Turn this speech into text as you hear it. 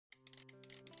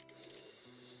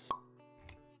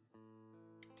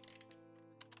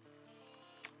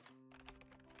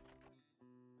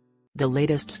The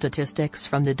latest statistics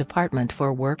from the Department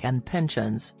for Work and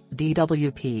Pensions,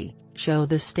 DWP, show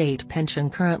the state pension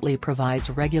currently provides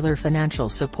regular financial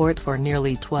support for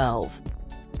nearly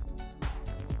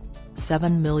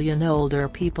 12.7 million older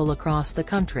people across the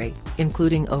country,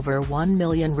 including over 1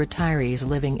 million retirees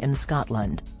living in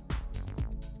Scotland.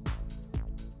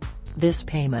 This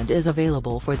payment is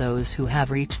available for those who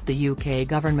have reached the UK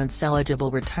government's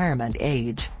eligible retirement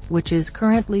age, which is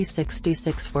currently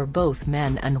 66 for both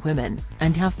men and women,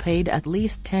 and have paid at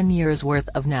least 10 years' worth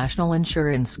of national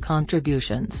insurance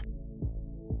contributions.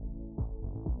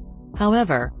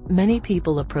 However, many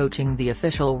people approaching the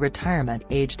official retirement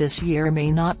age this year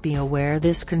may not be aware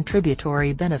this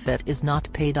contributory benefit is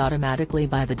not paid automatically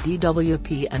by the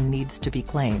DWP and needs to be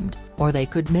claimed, or they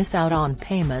could miss out on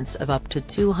payments of up to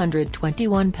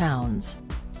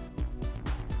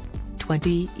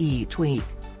 £221.20 each week.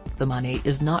 The money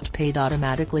is not paid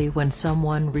automatically when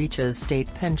someone reaches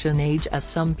state pension age, as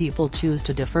some people choose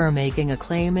to defer making a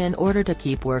claim in order to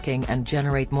keep working and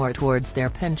generate more towards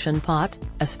their pension pot,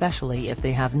 especially if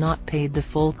they have not paid the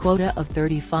full quota of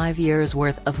 35 years'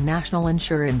 worth of national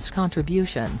insurance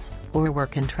contributions, or were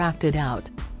contracted out.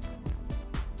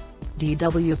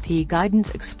 DWP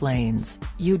guidance explains,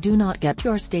 you do not get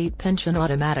your state pension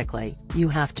automatically, you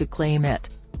have to claim it.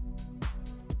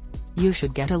 You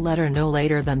should get a letter no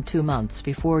later than 2 months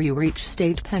before you reach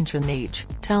state pension age,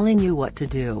 telling you what to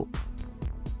do.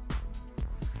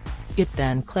 It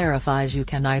then clarifies you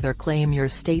can either claim your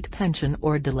state pension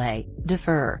or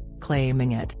defer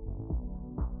claiming it.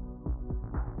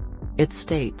 It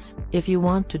states, if you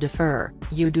want to defer,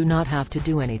 you do not have to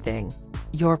do anything.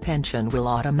 Your pension will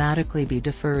automatically be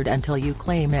deferred until you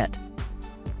claim it.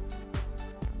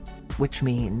 Which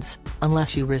means,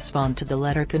 unless you respond to the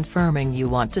letter confirming you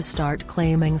want to start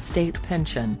claiming state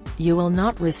pension, you will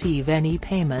not receive any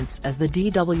payments, as the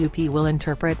DWP will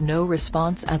interpret no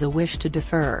response as a wish to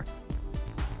defer.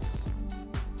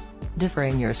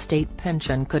 Deferring your state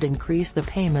pension could increase the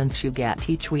payments you get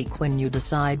each week when you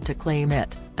decide to claim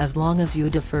it, as long as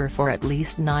you defer for at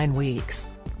least 9 weeks.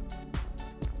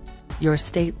 Your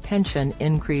state pension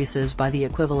increases by the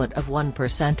equivalent of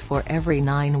 1% for every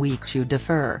 9 weeks you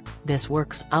defer. This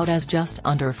works out as just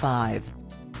under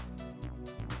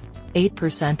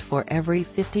 5.8% for every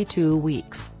 52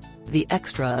 weeks. The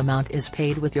extra amount is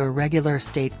paid with your regular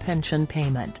state pension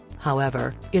payment.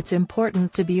 However, it's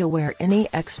important to be aware any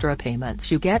extra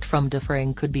payments you get from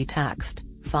deferring could be taxed.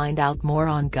 Find out more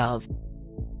on Gov.uk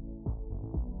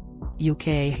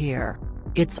here.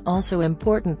 It's also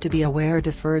important to be aware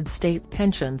deferred state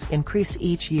pensions increase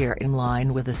each year in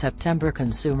line with the September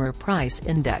Consumer Price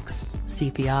Index,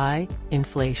 CPI,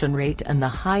 inflation rate, and the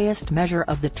highest measure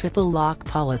of the triple lock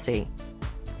policy.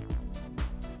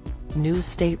 New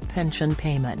state pension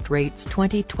payment rates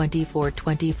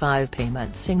 2024-25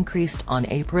 payments increased on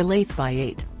April 8 by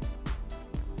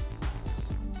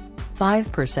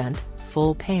 8.5%,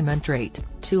 full payment rate,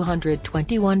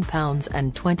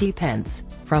 £221.20,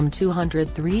 from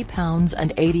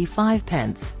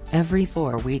 £203.85, every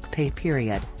 4-week pay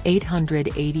period,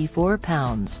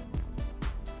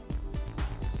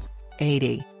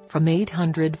 £884.80, from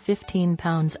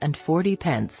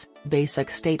 £815.40, basic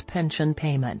state pension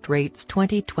payment rates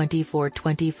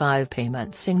 2024-25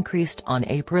 payments increased on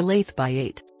April 8 by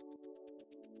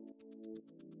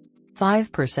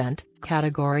 8.5%,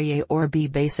 Category A or B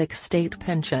basic state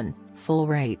pension, full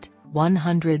rate,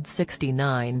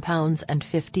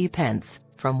 £169.50,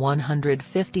 from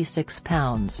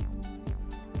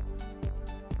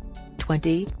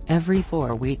 £156.20, every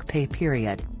 4-week pay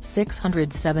period,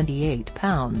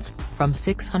 £678, from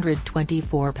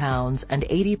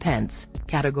 £624.80,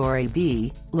 Category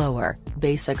B, lower,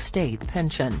 basic state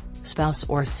pension, spouse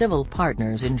or civil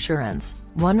partners insurance,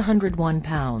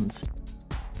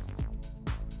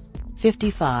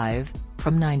 £101.55,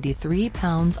 from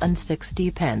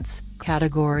 £93.60,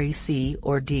 Category C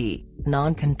or D,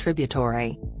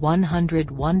 non-contributory,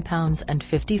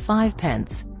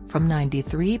 £101.55, from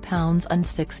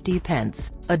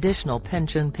 £93.60. Additional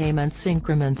pension payments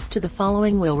increments to the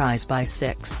following will rise by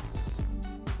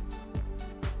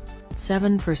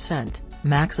 6.7%,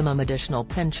 maximum additional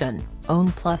pension,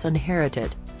 own plus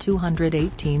inherited,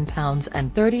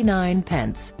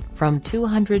 £218.39, from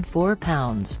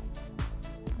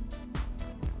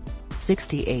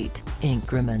 £204.68.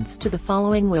 Increments to the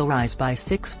following will rise by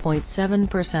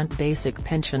 6.7%. Basic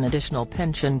pension, additional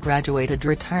pension, graduated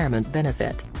retirement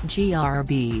benefit,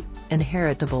 GRB,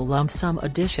 inheritable lump sum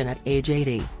addition at age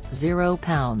 80,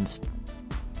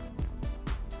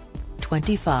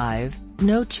 £0.25,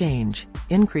 no change,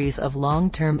 increase of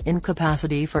long-term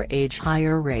incapacity for age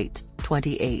higher rate,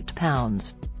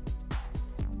 £28.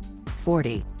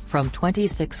 40, from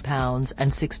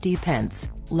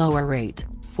 £26.60, lower rate,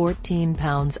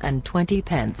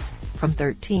 £14.20, from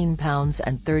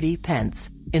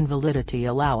 £13.30, invalidity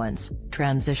allowance,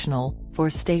 transitional, for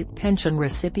state pension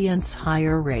recipients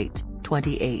higher rate,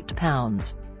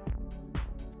 £28.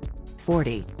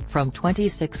 40, from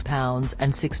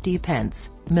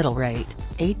 £26.60, middle rate,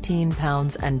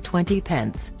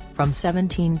 £18.20, from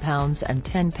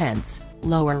 £17.10,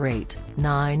 lower rate,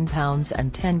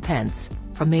 £9.10,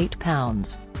 from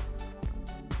 £8.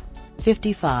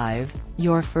 55,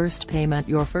 your first payment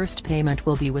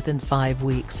will be within 5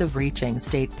 weeks of reaching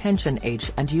state pension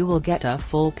age, and you will get a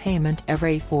full payment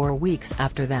every 4 weeks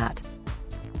after that.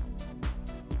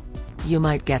 You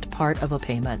might get part of a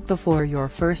payment before your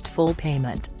first full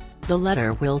payment. The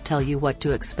letter will tell you what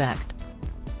to expect.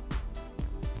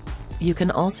 You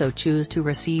can also choose to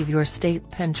receive your state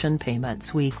pension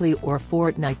payments weekly or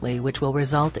fortnightly, which will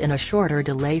result in a shorter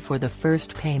delay for the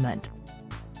first payment.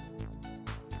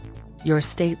 Your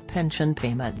state pension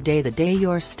payment day. The day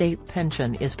your state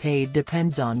pension is paid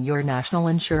depends on your national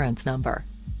insurance number.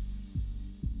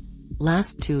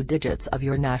 Last 2 digits of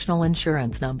your national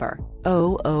insurance number,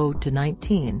 00 to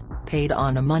 19, paid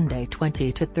on a Monday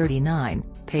 20 to 39,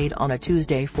 paid on a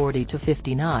Tuesday 40 to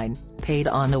 59, paid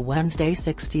on a Wednesday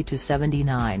 60 to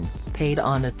 79, paid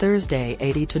on a Thursday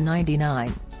 80 to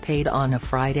 99, paid on a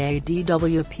Friday.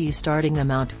 DWP starting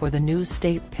amount for the new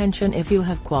state pension. If you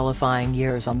have qualifying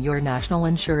years on your national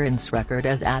insurance record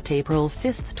as at April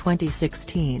 5,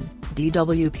 2016,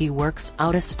 DWP works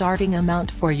out a starting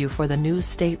amount for you for the new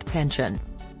state pension.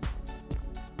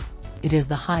 It is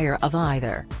the higher of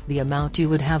either the amount you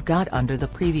would have got under the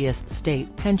previous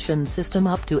state pension system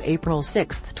up to April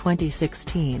 6,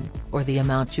 2016, or the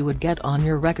amount you would get on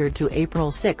your record to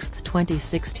April 6,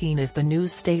 2016 if the new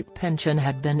state pension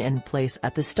had been in place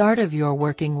at the start of your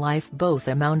working life. Both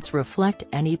amounts reflect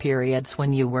any periods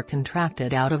when you were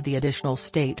contracted out of the additional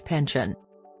state pension.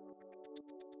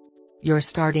 Your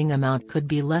starting amount could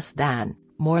be less than,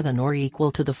 more than or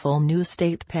equal to the full new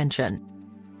state pension.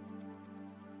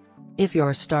 If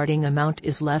your starting amount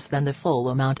is less than the full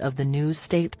amount of the new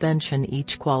state pension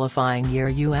each qualifying year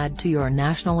you add to your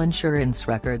national insurance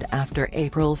record after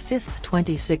April 5,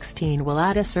 2016 will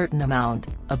add a certain amount,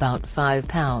 about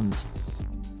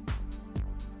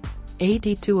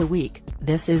 £5.82 a week.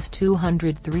 This is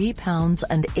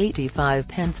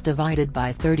 £203.85 divided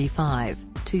by 35,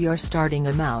 to your starting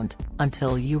amount,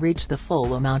 until you reach the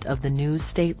full amount of the new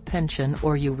state pension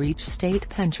or you reach state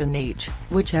pension age,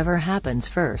 whichever happens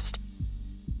first.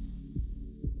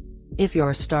 If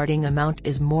your starting amount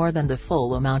is more than the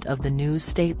full amount of the new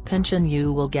state pension,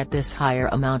 you will get this higher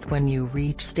amount when you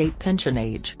reach state pension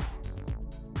age.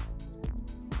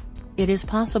 It is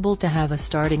possible to have a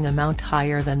starting amount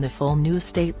higher than the full new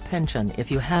state pension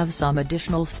if you have some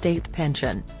additional state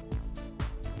pension.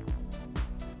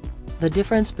 The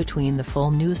difference between the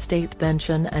full new state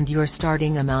pension and your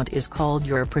starting amount is called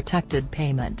your protected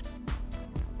payment.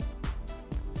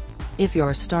 If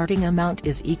your starting amount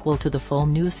is equal to the full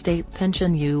new state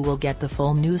pension, you will get the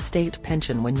full new state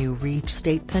pension when you reach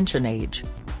state pension age.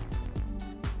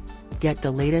 Get the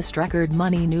latest record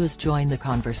money news. Join the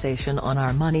conversation on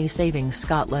our Money Saving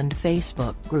Scotland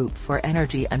Facebook group for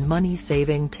energy and money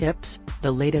saving tips,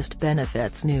 the latest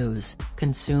benefits news,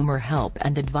 consumer help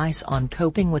and advice on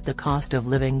coping with the cost of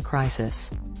living crisis.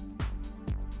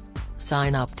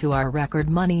 Sign up to our Record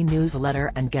Money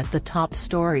newsletter and get the top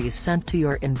stories sent to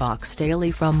your inbox daily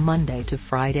from Monday to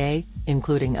Friday,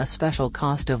 including a special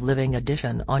cost of living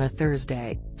edition on a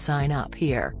Thursday. Sign up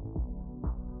here.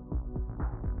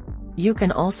 You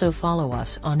can also follow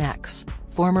us on X,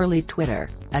 formerly Twitter,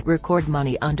 at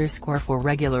 @recordmoney_ for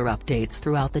regular updates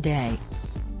throughout the day.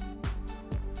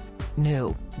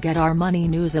 New, get our money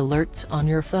news alerts on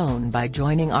your phone by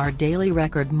joining our daily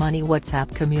Record Money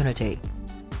WhatsApp community.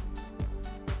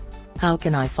 How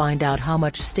can I find out how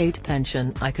much state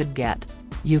pension I could get?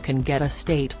 You can get a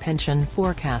state pension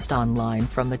forecast online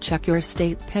from the Check Your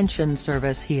State Pension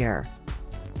service here.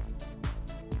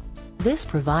 This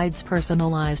provides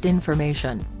personalized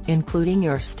information, including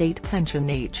your state pension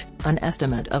age, an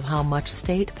estimate of how much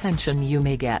state pension you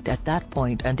may get at that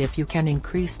point and if you can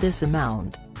increase this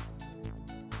amount.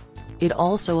 It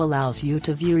also allows you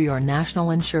to view your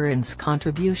national insurance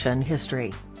contribution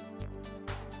history.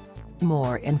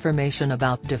 More information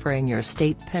about deferring your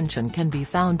state pension can be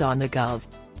found on the Gov.uk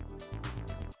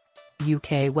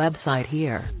website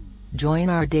here. Join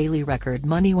our daily Record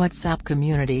Money WhatsApp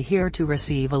community here to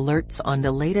receive alerts on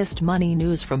the latest money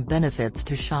news, from benefits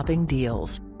to shopping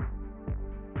deals.